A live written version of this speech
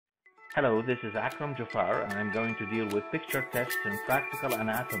Hello, this is Akram Jaffar, and I'm going to deal with picture tests and practical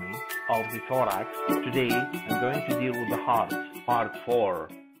anatomy of the thorax. Today, I'm going to deal with the heart, part 4.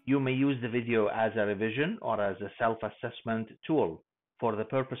 You may use the video as a revision or as a self-assessment tool. For the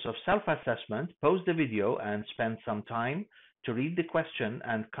purpose of self-assessment, pause the video and spend some time to read the question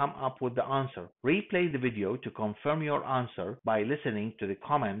and come up with the answer. Replay the video to confirm your answer by listening to the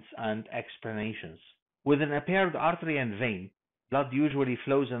comments and explanations. With an impaired artery and vein, blood usually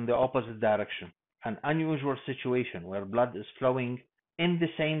flows in the opposite direction. An unusual situation where blood is flowing in the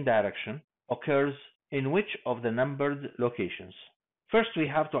same direction occurs in which of the numbered locations? First, we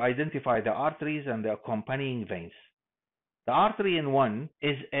have to identify the arteries and the accompanying veins. The artery in 1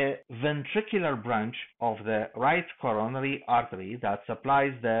 is a ventricular branch of the right coronary artery that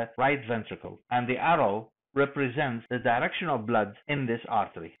supplies the right ventricle, and the arrow represents the direction of blood in this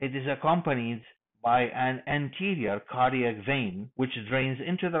artery. It is accompanied by an anterior cardiac vein which drains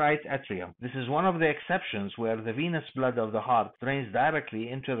into the right atrium. This is one of the exceptions where the venous blood of the heart drains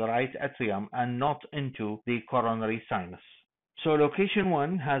directly into the right atrium and not into the coronary sinus. So location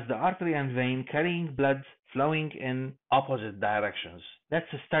 1 has the artery and vein carrying blood flowing in opposite directions. Let's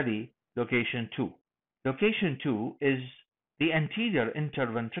study location 2. Location 2 is the anterior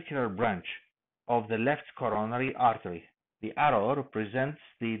interventricular branch of the left coronary artery. The arrow represents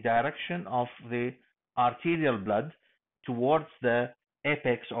the direction of the arterial blood towards the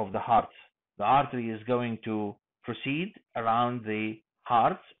apex of the heart. The artery is going to proceed around the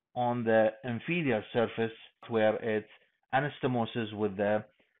heart on the inferior surface where it anastomoses with the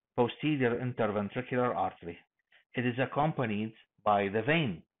posterior interventricular artery. It is accompanied by the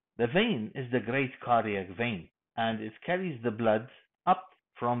vein. The vein is the great cardiac vein, and it carries the blood up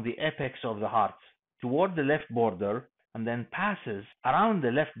from the apex of the heart toward the left border and then passes around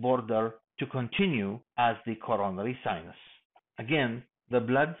the left border to continue as the coronary sinus. Again, the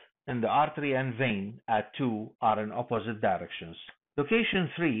blood in the artery and vein at 2 are in opposite directions. Location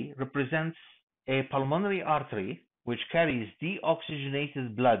 3 represents a pulmonary artery which carries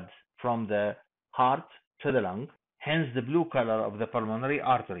deoxygenated blood from the heart to the lung, hence the blue color of the pulmonary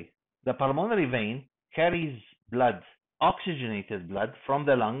artery. The pulmonary vein carries blood, oxygenated blood from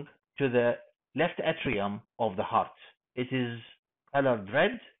the lung to the left atrium of the heart. It is colored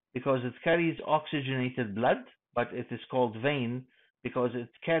red because it carries oxygenated blood, but it is called vein because it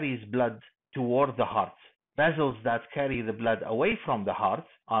carries blood toward the heart. Vessels that carry the blood away from the heart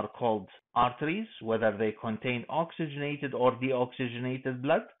are called arteries, whether they contain oxygenated or deoxygenated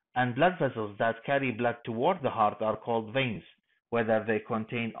blood, and blood vessels that carry blood toward the heart are called veins, whether they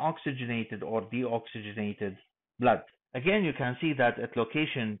contain oxygenated or deoxygenated blood. Again, you can see that at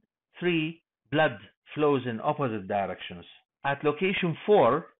location 3, blood flows in opposite directions. At location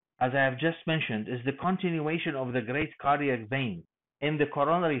 4, as I have just mentioned, is the continuation of the great cardiac vein in the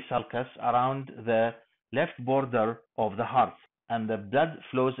coronary sulcus around the left border of the heart, and the blood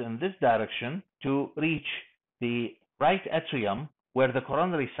flows in this direction to reach the right atrium where the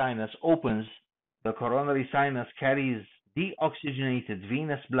coronary sinus opens. The coronary sinus carries deoxygenated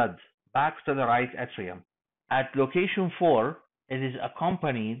venous blood back to the right atrium. At location 4, it is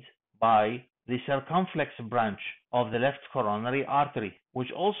accompanied by the circumflex branch of the left coronary artery,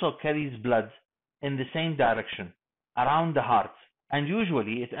 which also carries blood in the same direction around the heart, and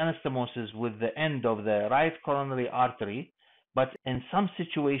usually it anastomoses with the end of the right coronary artery, but in some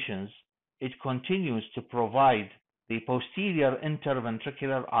situations it continues to provide the posterior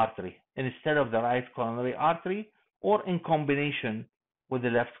interventricular artery instead of the right coronary artery, or in combination with the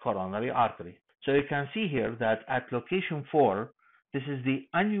left coronary artery. So you can see here that at location 4, this is the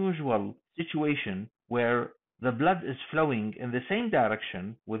unusual situation where the blood is flowing in the same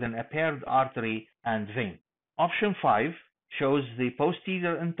direction with an impaired artery and vein. Option 5 shows the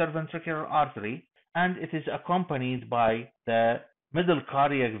posterior interventricular artery, and it is accompanied by the middle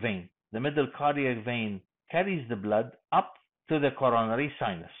cardiac vein. The middle cardiac vein carries the blood up to the coronary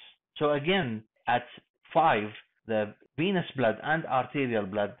sinus. So again, at 5, the venous blood and arterial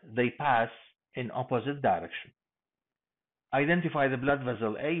blood, they pass in opposite direction. Identify the blood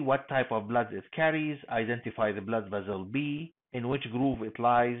vessel A, what type of blood it carries. Identify the blood vessel B, in which groove it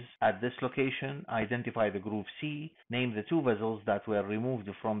lies at this location. Identify the groove C. Name the 2 vessels that were removed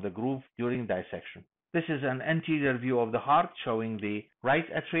from the groove during dissection. This is an anterior view of the heart showing the right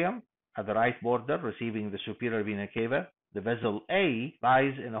atrium at the right border receiving the superior vena cava. The vessel A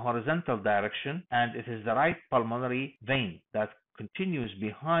lies in a horizontal direction, and it is the right pulmonary vein that continues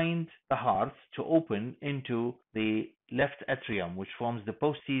behind the heart to open into the left atrium, which forms the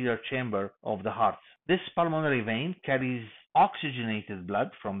posterior chamber of the heart. This pulmonary vein carries oxygenated blood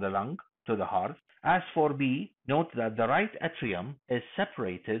from the lung to the heart, As for B, note that the right atrium is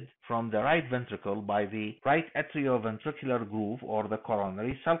separated from the right ventricle by the right atrioventricular groove or the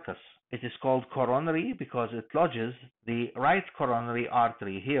coronary sulcus. It is called coronary because it lodges the right coronary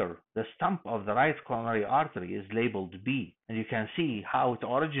artery here. The stump of the right coronary artery is labeled B, and you can see how it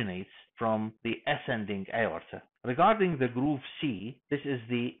originates from the ascending aorta. Regarding the groove C, this is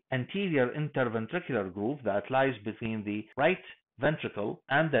the anterior interventricular groove that lies between the right ventricle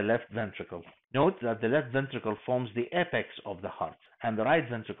and the left ventricle. Note that the left ventricle forms the apex of the heart, and the right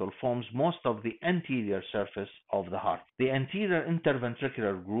ventricle forms most of the anterior surface of the heart. The anterior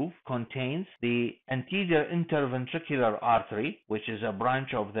interventricular groove contains the anterior interventricular artery, which is a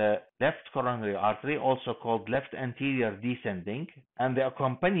branch of the left coronary artery, also called left anterior descending, and the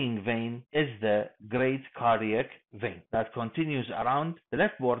accompanying vein is the great cardiac vein that continues around the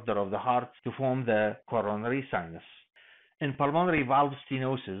left border of the heart to form the coronary sinus. In pulmonary valve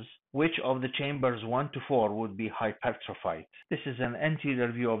stenosis, which of the chambers 1 to 4 would be hypertrophied? This is an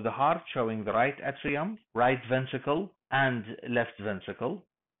anterior view of the heart showing the right atrium, right ventricle, and left ventricle.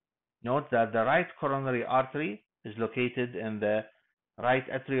 Note that the right coronary artery is located in the right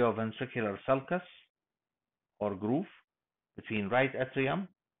atrioventricular sulcus or groove between right atrium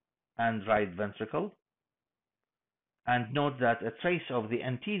and right ventricle. And note that a trace of the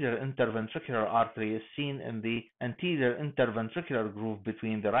anterior interventricular artery is seen in the anterior interventricular groove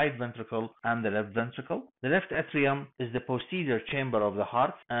between the right ventricle and the left ventricle. The left atrium is the posterior chamber of the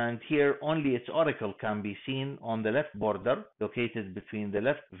heart, and here only its auricle can be seen on the left border, located between the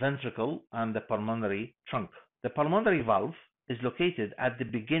left ventricle and the pulmonary trunk. The pulmonary valve is located at the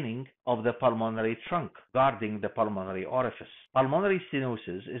beginning of the pulmonary trunk, guarding the pulmonary orifice. Pulmonary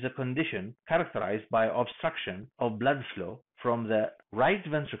stenosis is a condition characterized by obstruction of blood flow from the right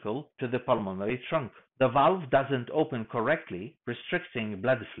ventricle to the pulmonary trunk. The valve doesn't open correctly, restricting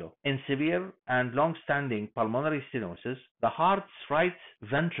blood flow. In severe and long-standing pulmonary stenosis, the heart's right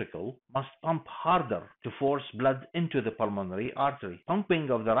ventricle must pump harder to force blood into the pulmonary artery. Pumping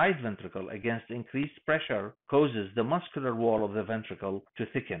of the right ventricle against increased pressure causes the muscular wall of the ventricle to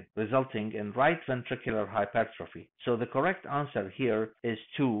thicken, resulting in right ventricular hypertrophy. So the correct answer here is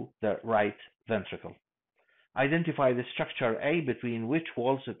 2, the right ventricle. Identify the structure A between which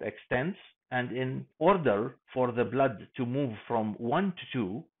walls it extends, and in order for the blood to move from 1 to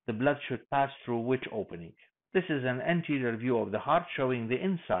 2, the blood should pass through which opening? This is an anterior view of the heart showing the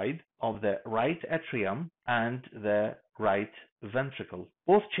inside of the right atrium and the right ventricle.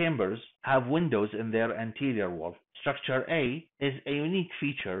 Both chambers have windows in their anterior wall. Structure A is a unique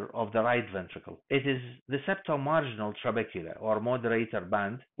feature of the right ventricle. It is the septomarginal trabecula or moderator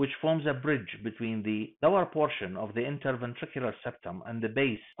band, which forms a bridge between the lower portion of the interventricular septum and the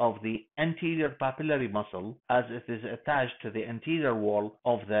base of the anterior papillary muscle, as it is attached to the anterior wall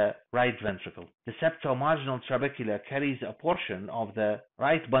of the right ventricle. The septomarginal trabecula carries a portion of the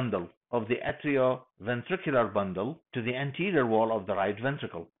right bundle of the atrioventricular bundle to the anterior wall of the right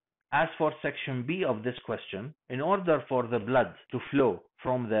ventricle. As for section B of this question, in order for the blood to flow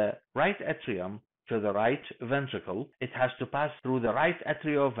from the right atrium to the right ventricle, it has to pass through the right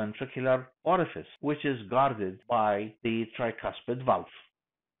atrioventricular orifice, which is guarded by the tricuspid valve.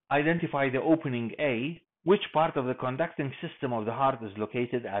 Identify the opening A. Which part of the conducting system of the heart is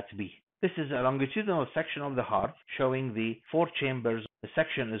located at B? This is a longitudinal section of the heart showing the 4 chambers. The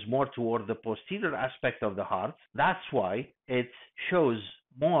section is more toward the posterior aspect of the heart. That's why it shows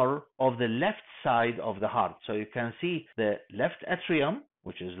more of the left side of the heart. So you can see the left atrium,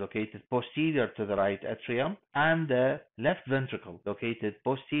 which is located posterior to the right atrium, and the left ventricle, located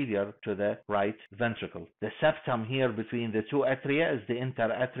posterior to the right ventricle. The septum here between the 2 atria is the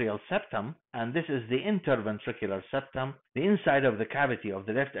interatrial septum, and this is the interventricular septum. The inside of the cavity of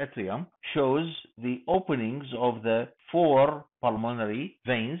the left atrium shows the openings of the 4 pulmonary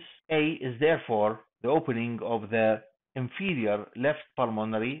veins. A is therefore the opening of the inferior left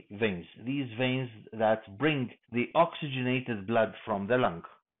pulmonary veins, these veins that bring the oxygenated blood from the lung.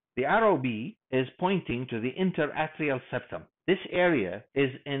 The arrow B is pointing to the interatrial septum. This area is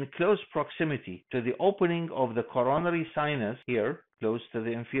in close proximity to the opening of the coronary sinus here, close to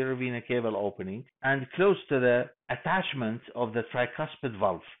the inferior vena cava opening, and close to the attachment of the tricuspid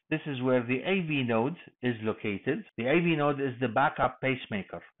valve. This is where the AV node is located. The AV node is the backup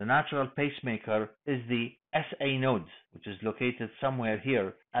pacemaker. The natural pacemaker is the SA node, which is located somewhere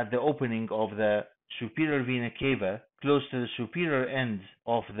here at the opening of the superior vena cava, close to the superior end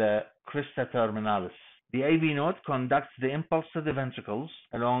of the crista terminalis. The AV node conducts the impulse to the ventricles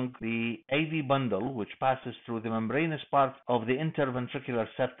along the AV bundle, which passes through the membranous part of the interventricular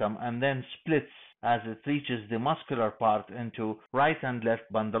septum and then splits as it reaches the muscular part into right and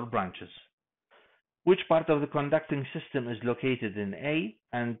left bundle branches. Which part of the conducting system is located in A,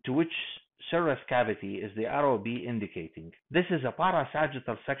 and to which serous cavity is the arrow B indicating? This is a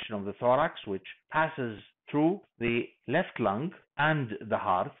parasagittal section of the thorax which passes through the left lung and the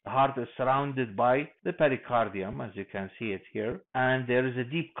heart. The heart is surrounded by the pericardium, as you can see it here, and there is a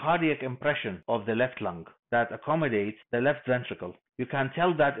deep cardiac impression of the left lung that accommodates the left ventricle. You can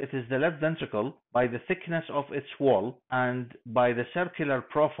tell that it is the left ventricle by the thickness of its wall and by the circular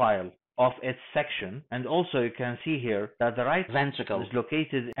profile of its section, and also you can see here that the right ventricle is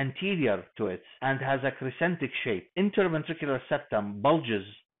located anterior to it and has a crescentic shape. Interventricular septum bulges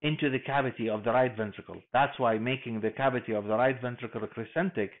into the cavity of the right ventricle. That's why making the cavity of the right ventricle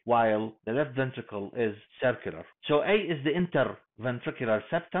crescentic while the left ventricle is circular. So A is the interventricular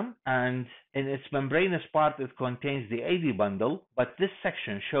septum, and in its membranous part it contains the AV bundle, but this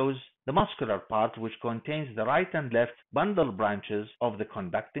section shows the muscular part which contains the right and left bundle branches of the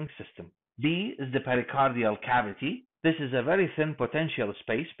conducting system. B is the pericardial cavity. This is a very thin potential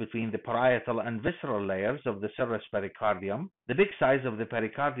space between the parietal and visceral layers of the serous pericardium. The big size of the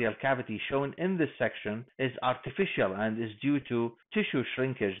pericardial cavity shown in this section is artificial and is due to tissue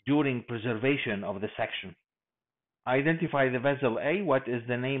shrinkage during preservation of the section. Identify the vessel A. What is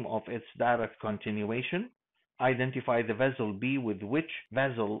the name of its direct continuation? Identify the vessel B with which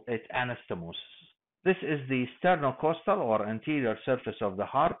vessel it anastomoses. This is the sternocostal or anterior surface of the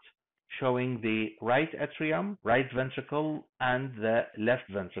heart, showing the right atrium, right ventricle, and the left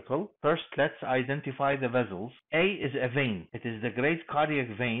ventricle. First, let's identify the vessels. A is a vein. It is the great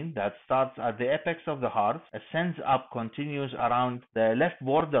cardiac vein that starts at the apex of the heart, ascends up, continues around the left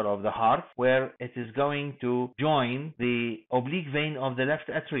border of the heart, where it is going to join the oblique vein of the left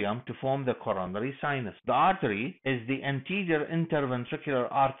atrium to form the coronary sinus. The artery is the anterior interventricular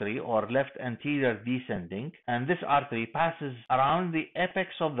artery or left anterior descending, and this artery passes around the apex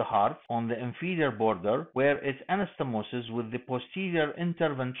of the heart on the inferior border, where it anastomoses with the posterior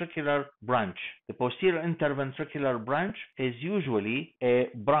interventricular branch. The posterior interventricular branch is usually a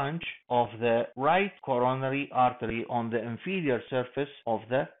branch of the right coronary artery on the inferior surface of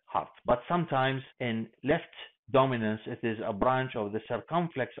the heart, but sometimes in left dominance it is a branch of the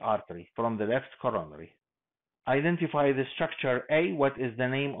circumflex artery from the left coronary. Identify the structure A. What is the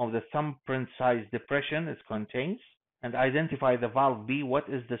name of the thumbprint-sized depression it contains? And identify the valve B. What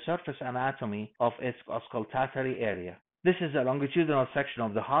is the surface anatomy of its auscultatory area? This is a longitudinal section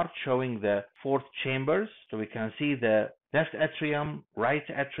of the heart showing the 4 chambers. So we can see the left atrium, right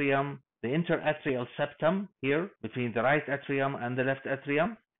atrium, the interatrial septum here between the right atrium and the left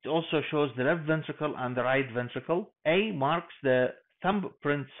atrium. It also shows the left ventricle and the right ventricle. A marks the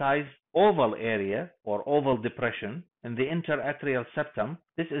thumbprint-sized oval area or oval depression in the interatrial septum.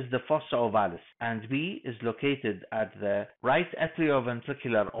 This is the fossa ovalis, and B is located at the right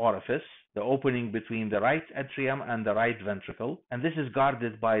atrioventricular orifice, the opening between the right atrium and the right ventricle, and this is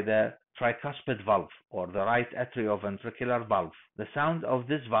guarded by the tricuspid valve or the right atrioventricular valve. The sound of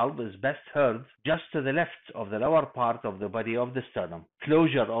this valve is best heard just to the left of the lower part of the body of the sternum.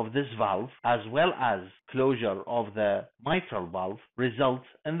 Closure of this valve as well as closure of the mitral valve results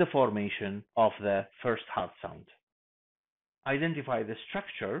in the formation of the first heart sound. Identify the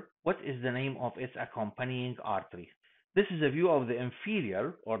structure. What is the name of its accompanying artery? This is a view of the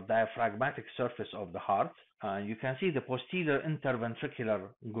inferior or diaphragmatic surface of the heart. You can see the posterior interventricular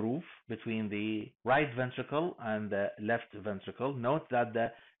groove between the right ventricle and the left ventricle. Note that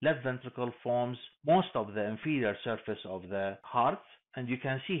the left ventricle forms most of the inferior surface of the heart, and you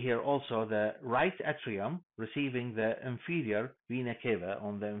can see here also the right atrium receiving the inferior vena cava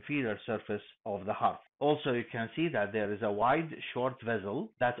on the inferior surface of the heart. Also, you can see that there is a wide short vessel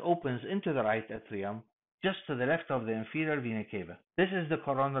that opens into the right atrium just to the left of the inferior vena cava. This is the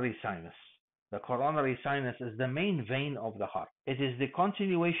coronary sinus. The coronary sinus is the main vein of the heart. It is the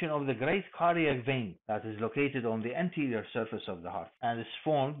continuation of the great cardiac vein that is located on the anterior surface of the heart and is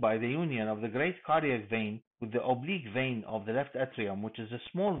formed by the union of the great cardiac vein with the oblique vein of the left atrium, which is a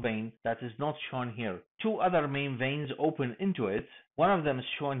small vein that is not shown here. 2 other main veins open into it. One of them is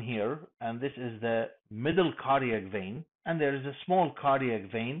shown here, and this is the middle cardiac vein, and there is a small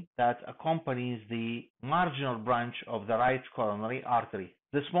cardiac vein that accompanies the marginal branch of the right coronary artery.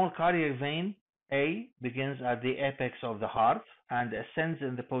 The small cardiac vein A begins at the apex of the heart and ascends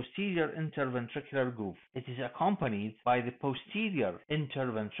in the posterior interventricular groove. It is accompanied by the posterior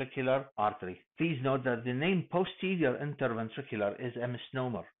interventricular artery. Please note that the name posterior interventricular is a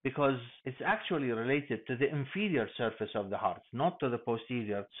misnomer because it's actually related to the inferior surface of the heart, not to the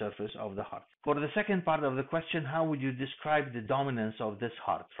posterior surface of the heart. For the second part of the question, how would you describe the dominance of this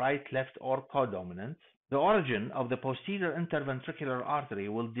heart, right, left, or codominant? The origin of the posterior interventricular artery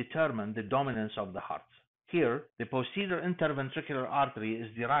will determine the dominance of the heart. Here, the posterior interventricular artery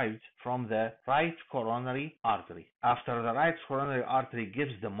is derived from the right coronary artery. After the right coronary artery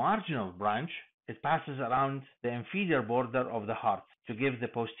gives the marginal branch, it passes around the inferior border of the heart to give the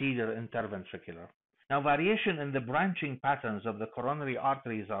posterior interventricular. Now, variation in the branching patterns of the coronary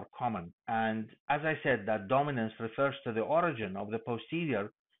arteries are common, and as I said, that dominance refers to the origin of the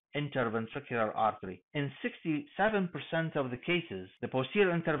posterior interventricular artery. In 67% of the cases, the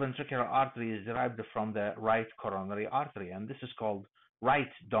posterior interventricular artery is derived from the right coronary artery, and this is called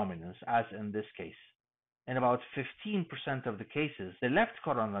right dominance, as in this case. In about 15% of the cases, the left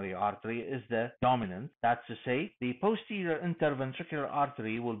coronary artery is the dominant. That's to say, the posterior interventricular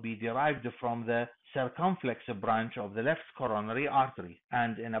artery will be derived from the circumflex branch of the left coronary artery.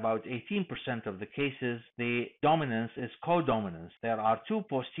 And in about 18% of the cases, the dominance is codominance. There are two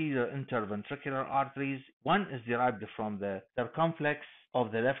posterior interventricular arteries. One is derived from the circumflex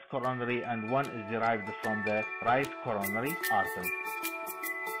of the left coronary, and one is derived from the right coronary artery.